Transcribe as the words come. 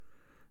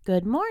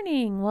Good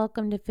morning.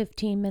 Welcome to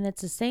 15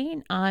 Minutes of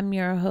Sane. I'm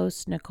your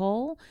host,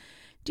 Nicole.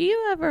 Do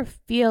you ever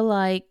feel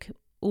like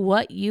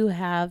what you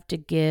have to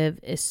give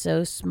is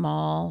so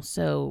small,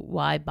 so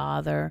why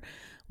bother?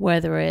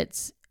 Whether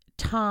it's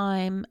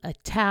time, a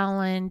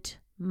talent,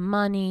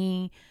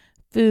 money,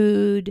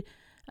 food,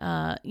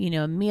 a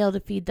meal to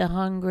feed the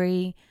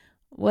hungry,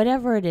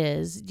 whatever it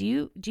is,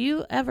 do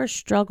you ever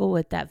struggle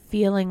with that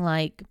feeling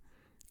like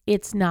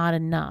it's not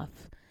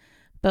enough?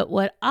 But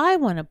what I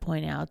want to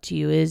point out to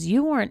you is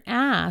you weren't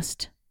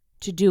asked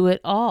to do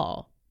it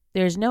all.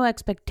 There's no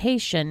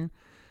expectation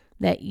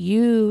that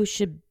you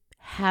should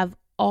have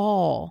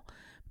all,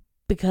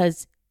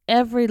 because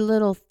every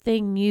little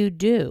thing you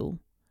do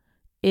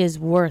is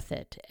worth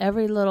it.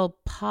 Every little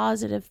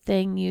positive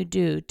thing you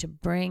do to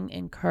bring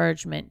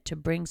encouragement, to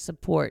bring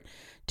support,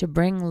 to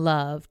bring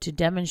love, to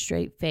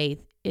demonstrate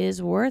faith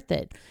is worth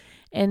it.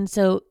 And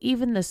so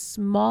even the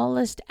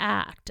smallest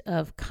act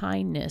of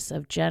kindness,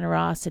 of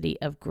generosity,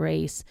 of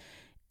grace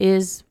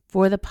is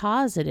for the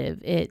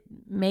positive. It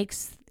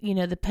makes,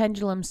 the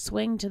pendulum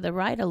swing to the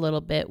right a little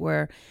bit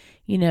where,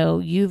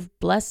 you've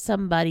blessed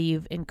somebody,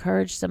 you've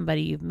encouraged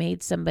somebody, you've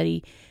made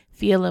somebody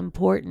feel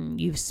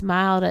important. You've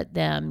smiled at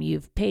them.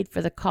 You've paid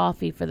for the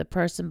coffee for the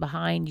person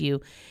behind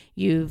you.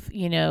 You've,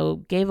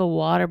 gave a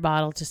water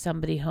bottle to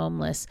somebody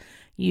homeless.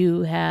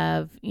 You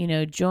have,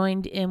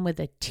 joined in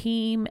with a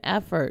team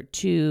effort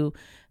to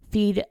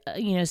feed,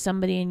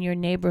 somebody in your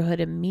neighborhood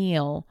a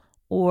meal,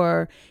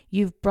 or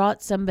you've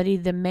brought somebody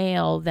the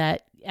mail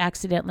that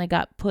accidentally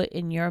got put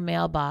in your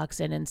mailbox,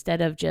 and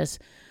instead of just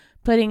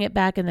putting it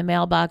back in the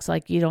mailbox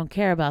like you don't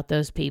care about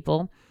those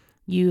people,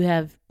 you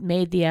have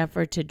made the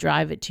effort to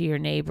drive it to your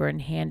neighbor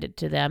and hand it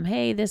to them.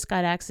 Hey, this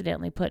got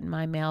accidentally put in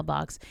my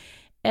mailbox.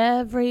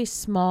 Every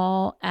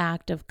small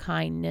act of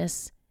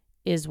kindness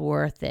is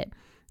worth it.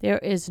 There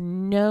is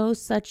no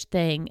such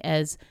thing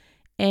as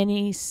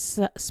any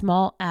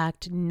small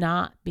act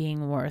not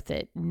being worth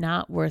it,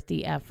 not worth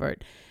the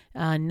effort,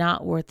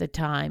 not worth the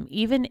time.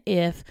 Even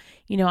if,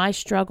 I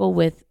struggle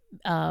with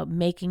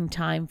making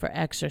time for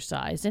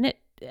exercise, and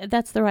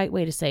that's the right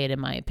way to say it, in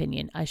my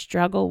opinion. I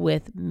struggle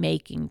with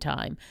making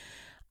time.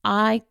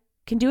 I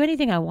can do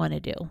anything I want to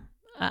do.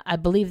 I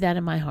believe that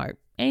in my heart.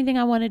 Anything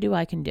I want to do,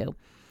 I can do.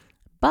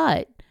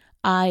 But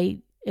I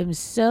am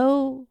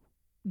so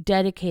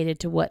dedicated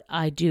to what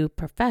I do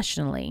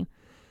professionally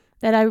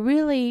that I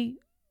really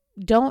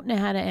don't know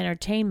how to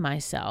entertain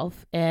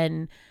myself,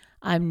 and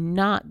I'm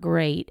not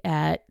great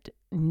at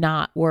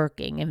not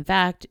working. In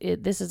fact,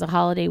 this is a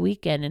holiday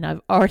weekend and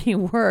I've already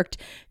worked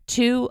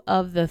 2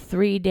 of the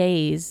 3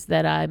 days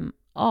that I'm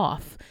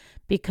off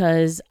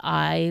because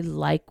I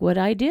like what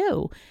I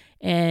do.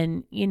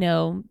 And,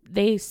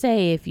 they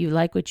say if you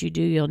like what you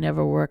do, you'll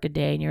never work a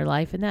day in your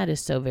life. And that is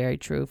so very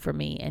true for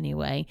me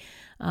anyway.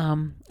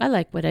 I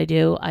like what I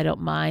do. I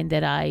don't mind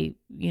that I,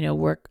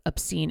 work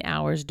obscene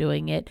hours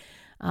doing it.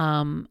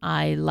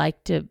 I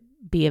like to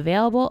be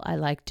available. I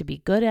like to be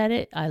good at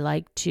it. I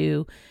like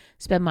to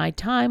spend my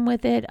time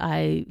with it.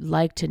 I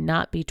like to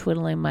not be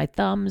twiddling my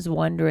thumbs,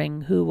 wondering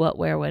who, what,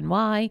 where, when,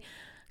 why.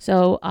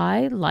 So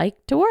I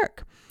like to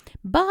work.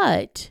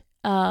 But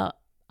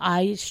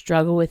I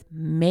struggle with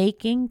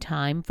making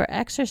time for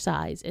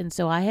exercise. And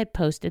so I had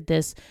posted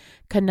this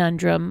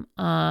conundrum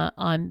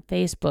on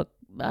Facebook,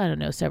 I don't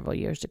know, several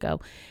years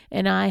ago.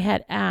 And I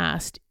had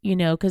asked,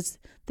 because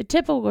the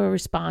typical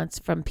response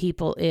from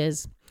people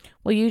is,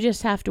 well, you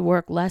just have to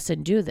work less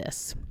and do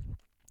this.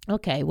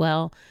 Okay,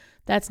 well,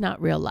 that's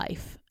not real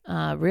life.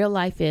 Real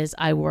life is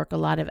I work a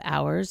lot of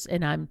hours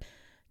and I'm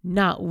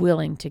not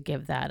willing to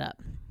give that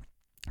up.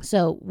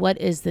 So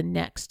what is the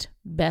next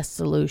best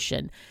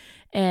solution?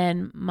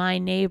 And my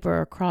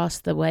neighbor across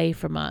the way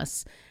from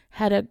us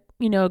had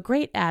a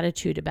great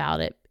attitude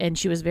about it. And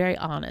she was very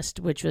honest,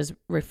 which was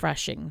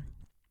refreshing.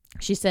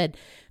 She said,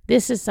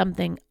 this is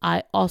something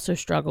I also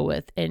struggle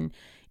with. And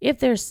if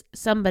there's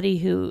somebody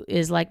who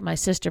is like my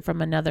sister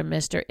from another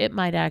mister, it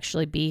might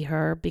actually be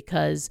her,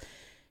 because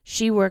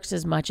she works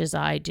as much as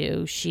I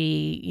do.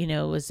 She,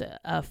 was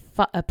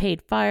a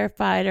paid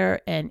firefighter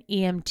and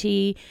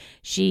EMT.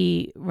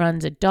 She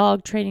runs a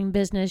dog training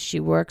business. She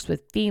works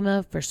with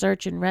FEMA for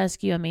search and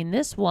rescue. I mean,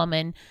 this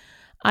woman,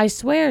 I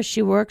swear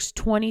she works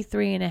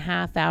 23 and a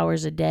half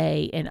hours a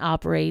day and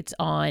operates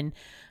on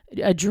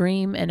a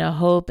dream and a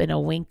hope and a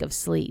wink of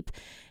sleep.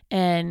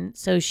 And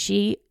so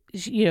she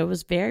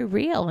was very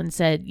real and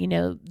said,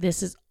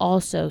 this is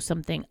also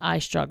something I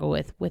struggle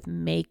with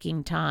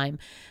making time,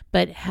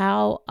 but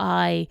how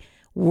I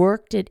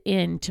worked it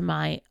into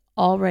my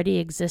already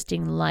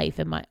existing life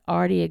and my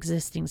already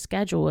existing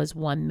schedule was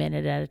 1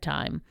 minute at a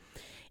time.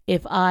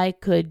 If I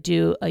could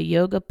do a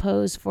yoga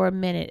pose for a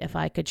minute, if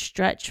I could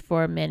stretch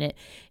for a minute,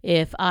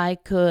 if I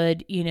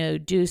could,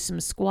 do some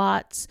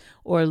squats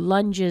or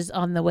lunges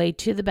on the way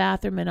to the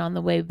bathroom and on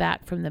the way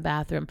back from the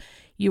bathroom,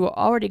 you were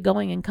already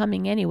going and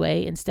coming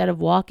anyway. Instead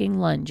of walking,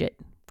 lunge it.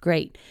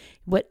 Great.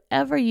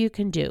 Whatever you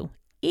can do,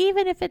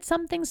 even if it's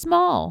something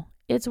small,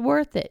 it's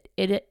worth it.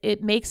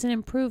 It makes an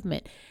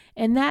improvement.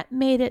 And that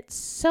made it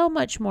so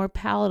much more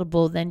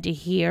palatable than to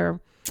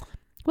hear,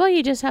 Well,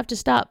 you just have to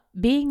stop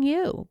being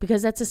you,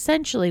 because that's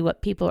essentially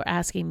what people are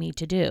asking me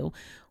to do.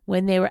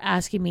 When they were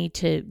asking me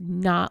to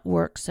not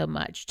work so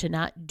much, to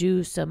not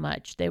do so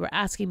much, they were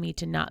asking me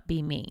to not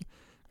be me.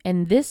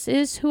 And this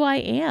is who I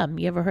am.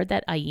 You ever heard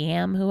that? I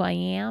am who I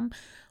am.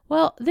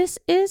 Well, this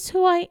is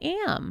who I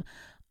am.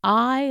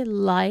 I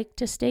like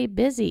to stay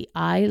busy.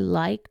 I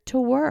like to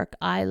work.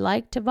 I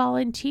like to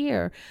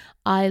volunteer.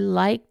 I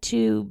like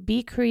to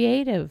be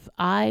creative.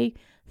 I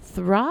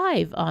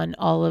thrive on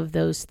all of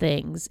those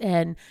things.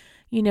 And,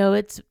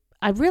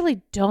 I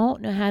really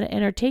don't know how to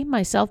entertain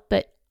myself,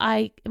 but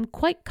I am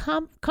quite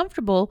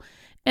comfortable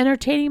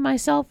entertaining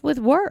myself with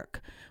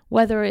work,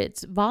 whether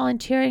it's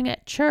volunteering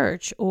at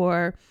church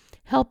or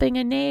helping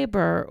a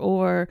neighbor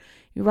or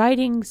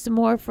writing some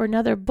more for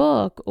another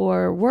book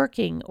or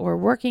working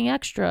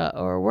extra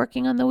or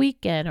working on the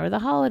weekend or the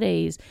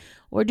holidays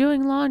or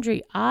doing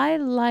laundry. I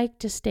like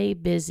to stay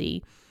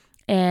busy.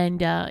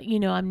 And,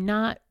 I'm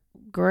not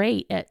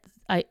great at,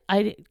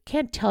 I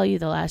can't tell you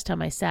the last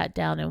time I sat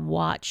down and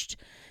watched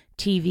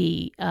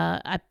TV.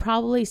 I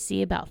probably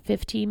see about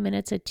 15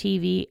 minutes of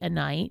TV a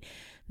night.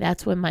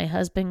 That's when my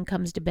husband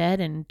comes to bed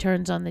and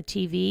turns on the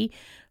TV,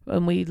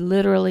 and we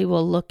literally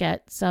will look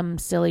at some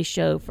silly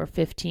show for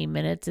 15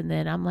 minutes. And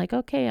then I'm like,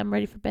 okay, I'm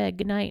ready for bed.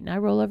 Good night. And I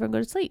roll over and go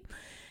to sleep.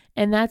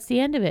 And that's the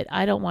end of it.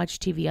 I don't watch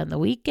TV on the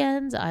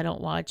weekends. I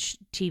don't watch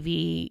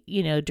TV,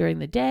 during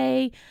the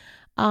day.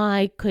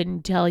 I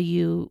couldn't tell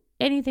you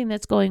anything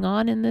that's going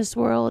on in this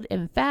world.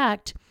 In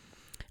fact,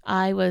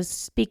 I was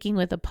speaking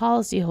with a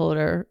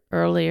policyholder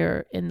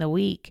earlier in the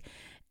week,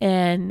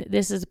 and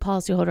this is a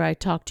policyholder I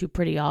talk to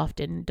pretty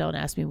often. Don't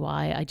ask me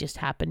why. I just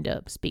happen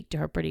to speak to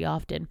her pretty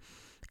often.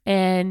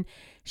 And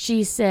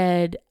she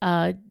said,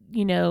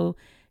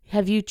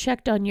 have you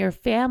checked on your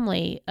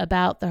family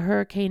about the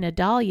Hurricane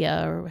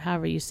Idalia, or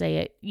however you say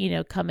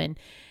it, coming?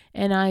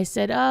 And I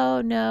said,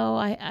 oh, no,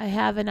 I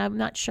haven't. I'm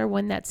not sure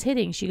when that's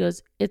hitting. She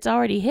goes, it's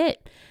already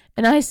hit.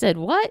 And I said,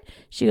 what?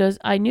 She goes,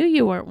 I knew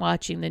you weren't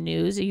watching the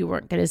news, or you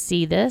weren't going to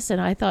see this. And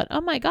I thought,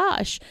 oh my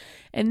gosh.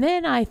 And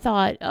then I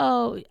thought,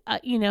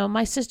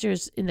 my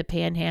sister's in the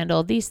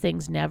Panhandle. These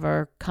things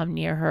never come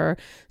near her.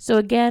 So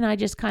again, I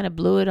just kind of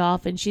blew it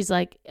off. And she's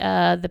like,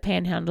 the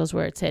Panhandle's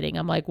where it's hitting.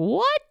 I'm like,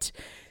 what?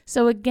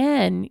 So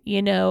again,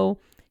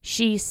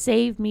 she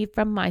saved me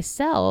from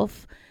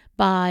myself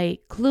by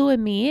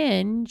cluing me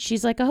in.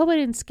 She's like, I hope I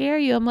didn't scare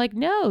you. I'm like,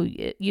 no,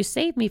 you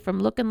saved me from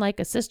looking like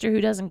a sister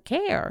who doesn't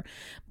care.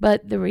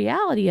 But the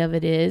reality of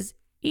it is,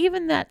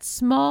 even that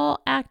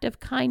small act of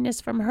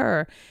kindness from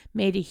her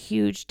made a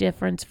huge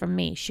difference for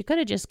me. She could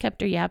have just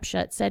kept her yap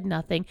shut, said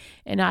nothing,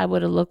 and I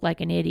would have looked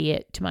like an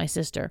idiot to my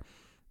sister.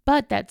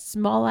 But that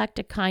small act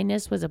of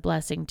kindness was a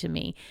blessing to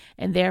me.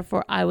 And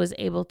therefore, I was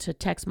able to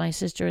text my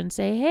sister and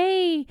say,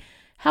 hey,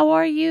 how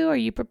are you? Are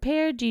you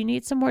prepared? Do you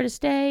need somewhere to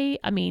stay?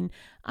 I mean,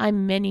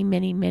 I'm many,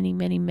 many, many,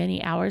 many,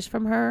 many hours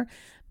from her.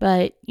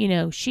 But,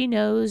 she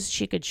knows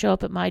she could show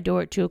up at my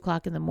door at 2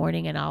 o'clock in the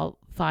morning and I'll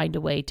find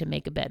a way to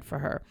make a bed for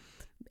her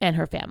and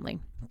her family.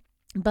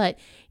 But,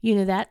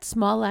 that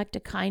small act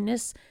of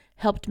kindness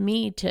helped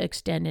me to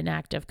extend an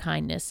act of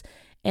kindness.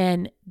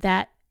 And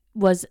that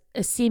was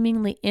a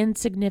seemingly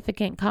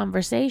insignificant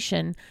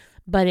conversation,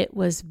 but it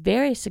was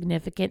very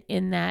significant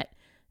in that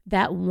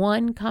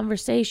one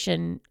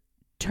conversation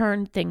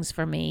turned things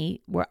for me,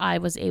 where I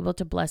was able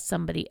to bless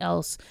somebody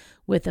else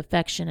with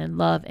affection and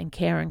love and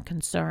care and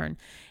concern.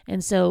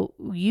 And so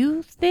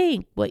you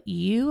think what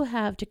you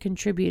have to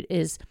contribute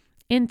is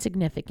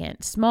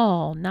insignificant,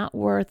 small, not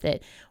worth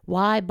it.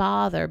 Why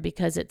bother?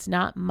 Because it's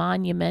not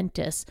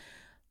monumentous.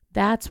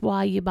 That's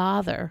why you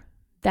bother.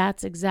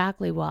 That's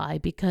exactly why.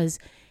 Because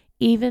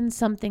even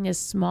something as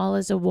small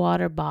as a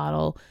water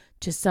bottle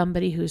to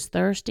somebody who's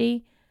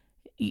thirsty,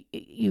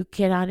 you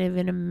cannot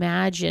even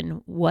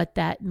imagine what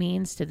that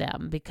means to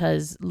them.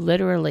 Because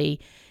literally,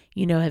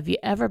 have you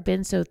ever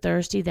been so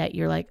thirsty that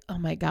you're like, oh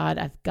my God,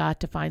 I've got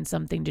to find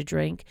something to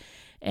drink,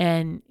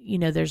 and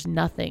there's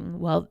nothing?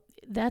 Well,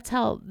 that's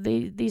how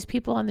these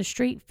people on the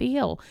street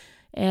feel.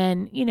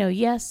 And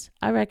yes,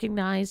 I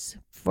recognize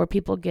for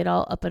people get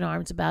all up in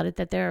arms about it,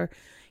 that they're,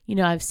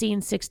 I've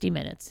seen 60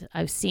 Minutes,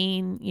 I've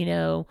seen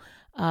the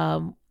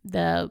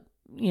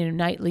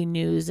nightly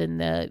news and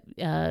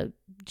the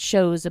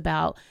shows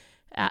about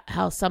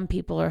how some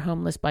people are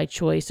homeless by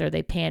choice, or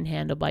they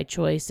panhandle by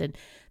choice, and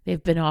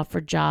they've been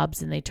offered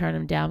jobs and they turn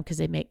them down because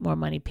they make more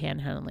money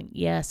panhandling.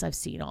 Yes, I've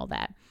seen all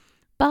that.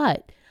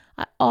 But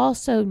I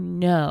also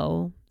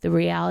know the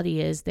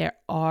reality is there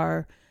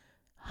are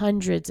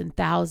hundreds and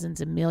thousands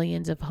and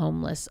millions of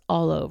homeless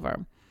all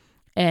over,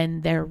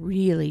 and they're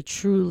really,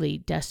 truly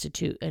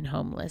destitute and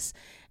homeless.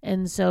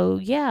 And so,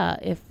 yeah,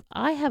 if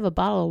I have a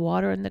bottle of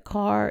water in the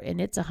car and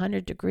it's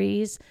 100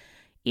 degrees,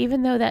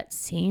 even though that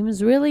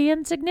seems really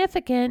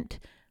insignificant,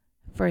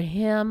 for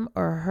him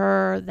or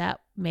her, that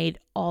made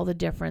all the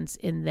difference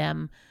in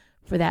them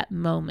for that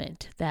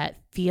moment, that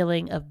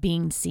feeling of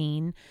being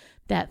seen,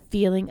 that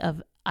feeling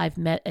of I've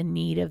met a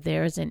need of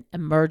theirs, an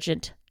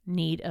emergent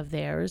need of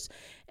theirs,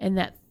 and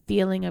that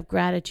feeling of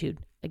gratitude.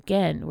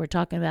 Again, we're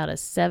talking about a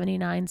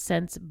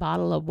 79-cent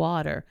bottle of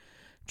water.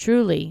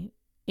 Truly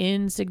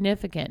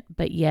insignificant,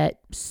 but yet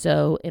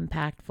so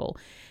impactful.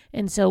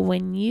 And so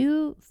when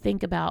you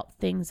think about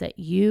things that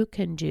you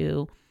can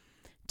do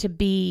to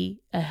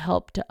be a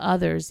help to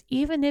others,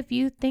 even if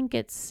you think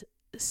it's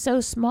so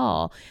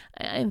small.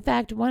 In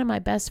fact, one of my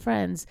best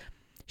friends,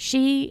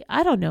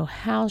 I don't know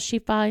how she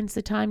finds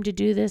the time to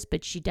do this,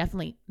 but she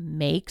definitely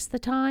makes the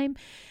time.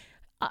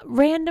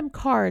 Random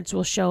cards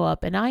will show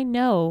up, and I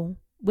know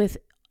with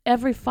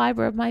every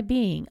fiber of my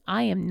being,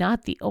 I am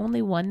not the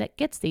only one that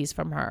gets these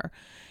from her.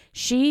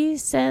 She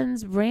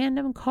sends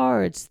random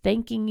cards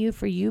thanking you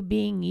for you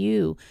being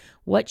you,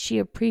 what she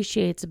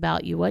appreciates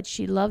about you, what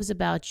she loves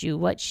about you,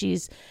 what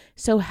she's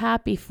so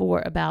happy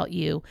for about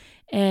you.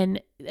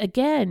 And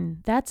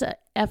again, that's an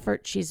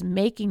effort. She's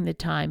making the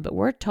time, but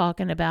we're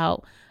talking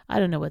about, I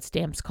don't know what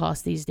stamps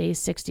cost these days,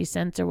 60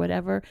 cents or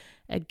whatever.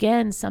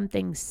 Again,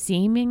 something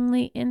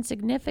seemingly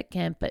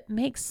insignificant, but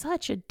makes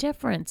such a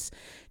difference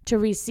to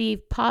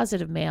receive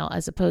positive mail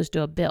as opposed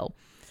to a bill.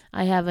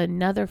 I have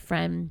another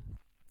friend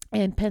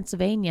in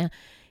Pennsylvania.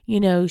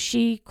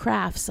 She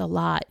crafts a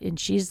lot, and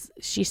she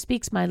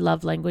speaks my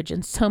love language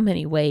in so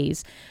many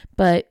ways.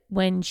 But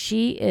when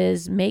she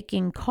is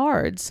making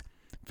cards,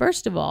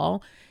 first of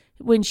all,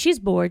 when she's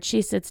bored,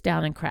 she sits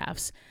down and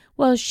crafts.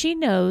 Well, she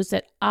knows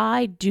that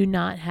I do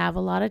not have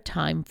a lot of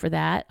time for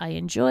that. I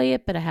enjoy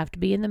it, but I have to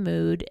be in the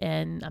mood,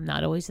 and I'm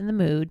not always in the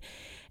mood.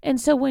 And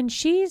so when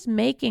she's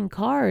making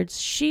cards,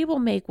 she will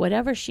make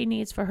whatever she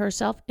needs for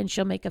herself, and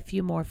she'll make a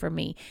few more for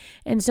me.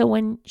 And so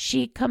when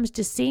she comes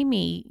to see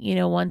me,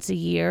 once a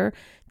year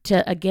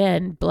to,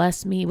 again,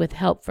 bless me with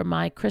help for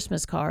my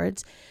Christmas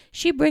cards,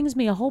 she brings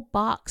me a whole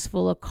box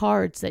full of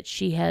cards that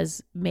she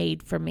has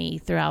made for me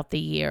throughout the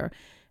year.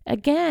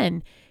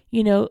 Again,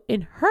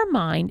 in her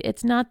mind,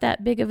 it's not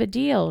that big of a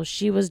deal.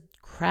 She was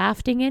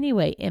crafting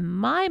anyway. In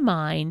my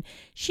mind,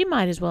 she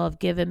might as well have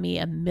given me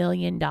 $1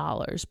 million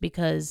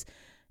because,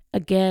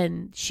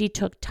 again, she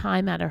took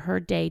time out of her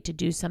day to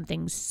do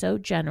something so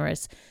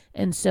generous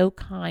and so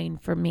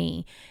kind for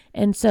me.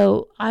 And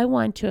so I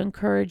want to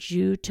encourage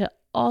you to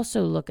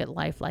also look at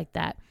life like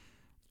that.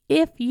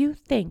 If you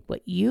think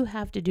what you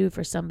have to do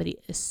for somebody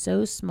is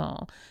so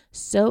small,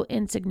 so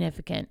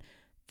insignificant,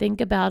 think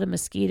about a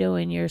mosquito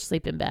in your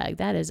sleeping bag.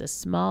 That is a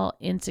small,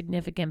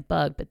 insignificant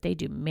bug, but they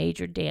do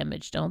major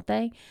damage, don't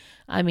they?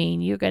 I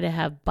mean, you're going to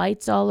have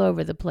bites all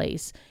over the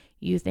place.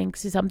 You think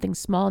something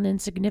small and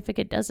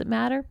insignificant doesn't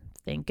matter?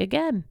 Think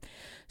again.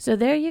 So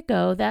there you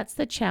go. That's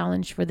the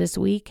challenge for this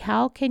week.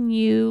 How can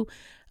you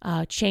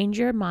change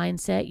your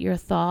mindset, your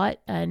thought,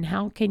 and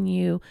how can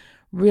you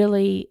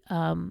really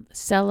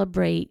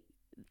celebrate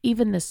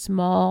even the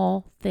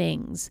small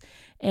things?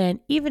 And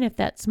even if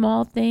that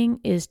small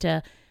thing is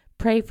to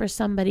pray for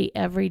somebody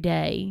every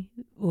day,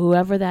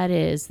 whoever that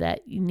is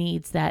that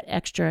needs that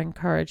extra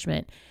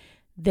encouragement,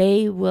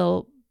 they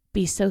will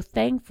be so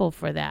thankful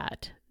for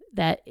that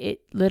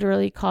it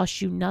literally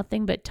costs you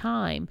nothing but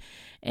time.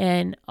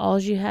 And all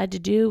you had to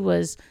do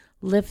was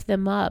lift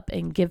them up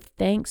and give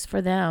thanks for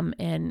them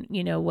and,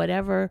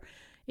 whatever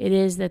it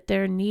is that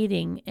they're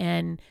needing.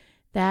 And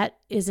that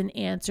is an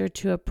answer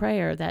to a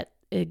prayer that,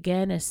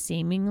 again, is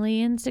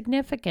seemingly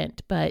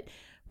insignificant, but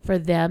for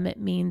them, it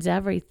means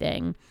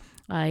everything.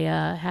 I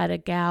had a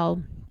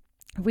gal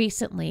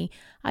recently.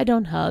 I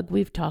don't hug.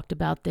 We've talked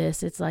about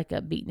this. It's like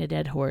a beating a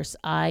dead horse.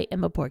 I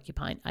am a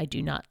porcupine. I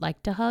do not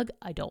like to hug.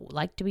 I don't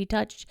like to be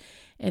touched,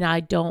 and I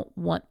don't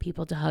want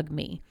people to hug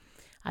me.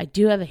 I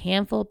do have a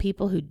handful of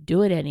people who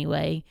do it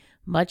anyway,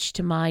 much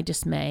to my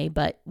dismay,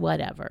 but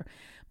whatever.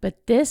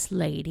 But this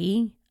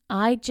lady,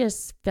 I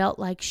just felt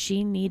like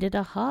she needed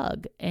a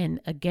hug. And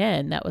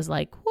again, that was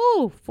like,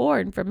 whoo,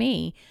 foreign for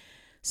me.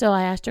 So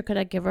I asked her, could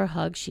I give her a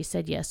hug? She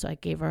said yes, so I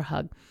gave her a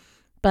hug.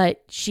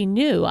 But she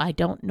knew I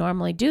don't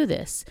normally do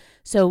this.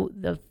 So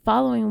the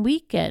following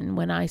weekend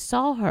when I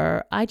saw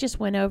her, I just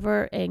went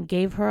over and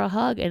gave her a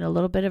hug and a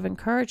little bit of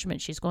encouragement.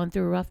 She's going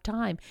through a rough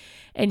time.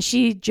 And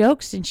she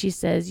jokes and she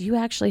says, you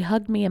actually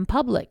hugged me in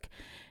public.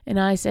 And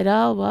I said,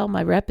 oh, well,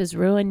 my rep is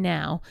ruined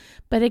now.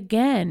 But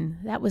again,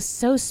 that was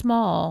so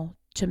small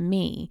to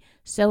me,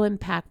 so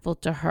impactful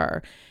to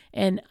her.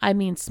 And I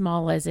mean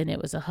small as in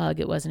it was a hug.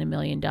 It wasn't $1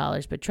 million.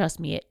 But trust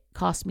me, it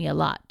cost me a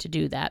lot to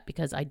do that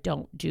because I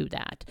don't do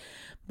that.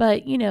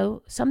 But,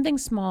 something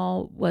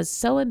small was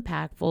so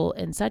impactful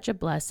and such a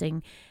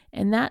blessing.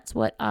 And that's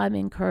what I'm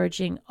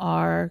encouraging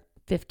our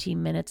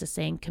 15 Minutes of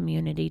Saying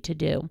community to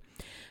do.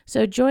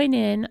 So join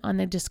in on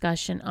the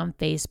discussion on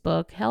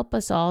Facebook. Help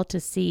us all to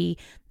see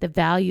the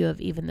value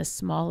of even the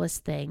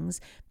smallest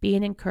things, be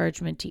an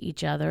encouragement to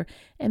each other,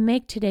 and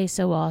make today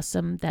so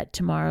awesome that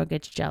tomorrow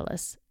gets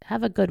jealous.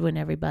 Have a good one,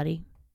 everybody.